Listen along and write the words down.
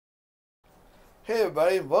Hey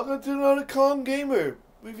everybody, welcome to another Kong Gamer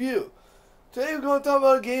review. Today we're going to talk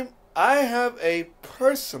about a game I have a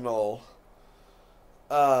personal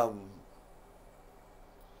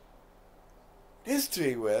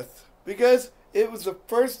history with because it was the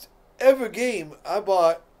first ever game I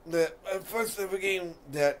bought, the first ever game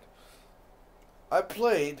that I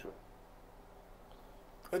played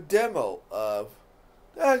a demo of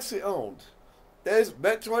that I actually owned. That is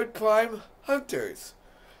Metroid Prime Hunters.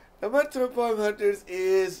 Now, Metroid Prime Hunters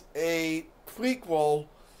is a prequel,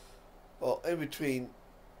 well, in between,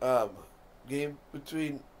 game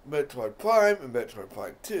between Metroid Prime and Metroid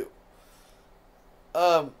Prime 2.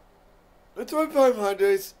 Metroid Prime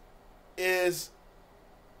Hunters is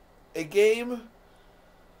a game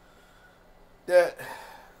that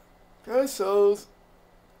kind of shows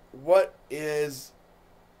what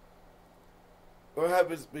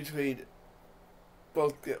happens between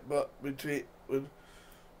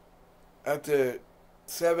after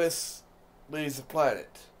Samus leaves the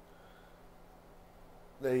planet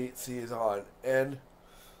that she is on, and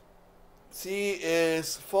she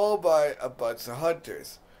is followed by a bunch of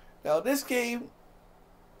hunters. Now, this game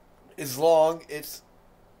is long. It's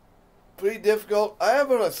pretty difficult. I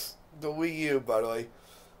have it on the Wii U, by the way,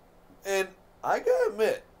 and I gotta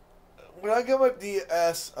admit, when I got my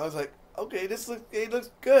DS, I was like, okay, game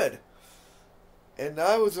looks good. And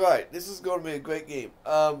I was right. This is going to be a great game.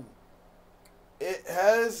 It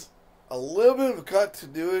has a little bit of a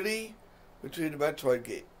continuity between the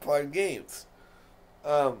Metroid Prime games.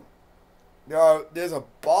 There's a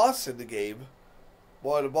boss in the game.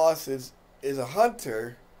 One of the bosses is a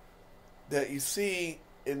hunter that you see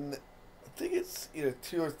in, I think it's either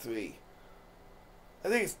 2 or 3. I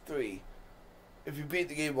think it's 3. If you beat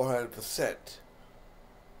the game 100%.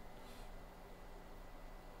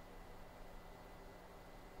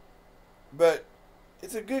 But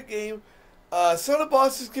it's a good game. Some of the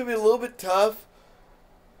bosses can be a little bit tough.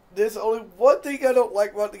 There's only one thing I don't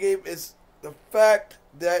like about the game is the fact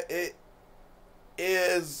that it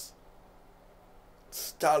is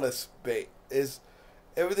stylus based. Is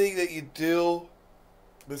everything that you do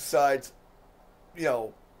besides,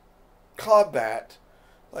 combat.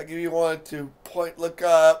 Like if you wanted to look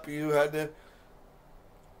up, you had to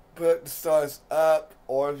put the stars up,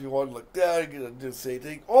 or if you want to look down, you're gonna do the same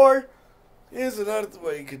thing. Or here's another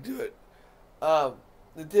way you can do it.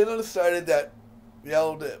 Nintendo decided that,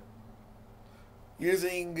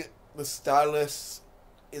 using the stylus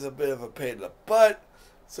is a bit of a pain in the butt,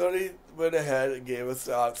 so they went ahead and gave us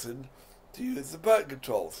the option to use the button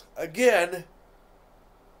controls. Again,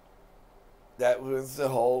 that was the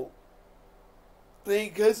whole thing,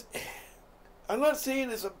 because I'm not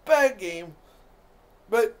saying it's a bad game,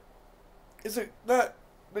 but the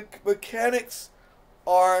mechanics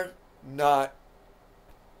are not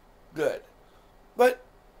good. But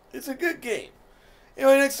it's a good game.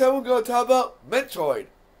 Anyway, next time we're going to talk about Metroid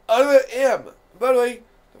Other M. By the way,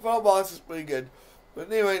 the final boss is pretty good.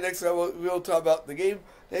 But anyway, next time we'll talk about the game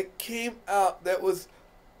that came out that was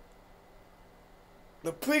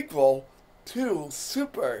the prequel to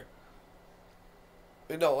Super.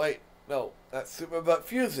 No, wait. No, not Super, but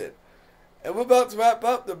Fusion. And we're about to wrap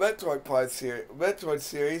up the Metroid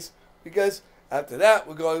series, because after that,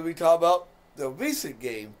 we're going to be talking about the recent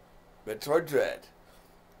game, Metroid Dread.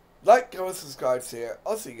 Like, comment, subscribe, share.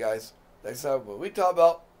 I'll see you guys next time when we talk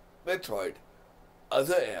about Metroid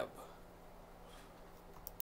Other M.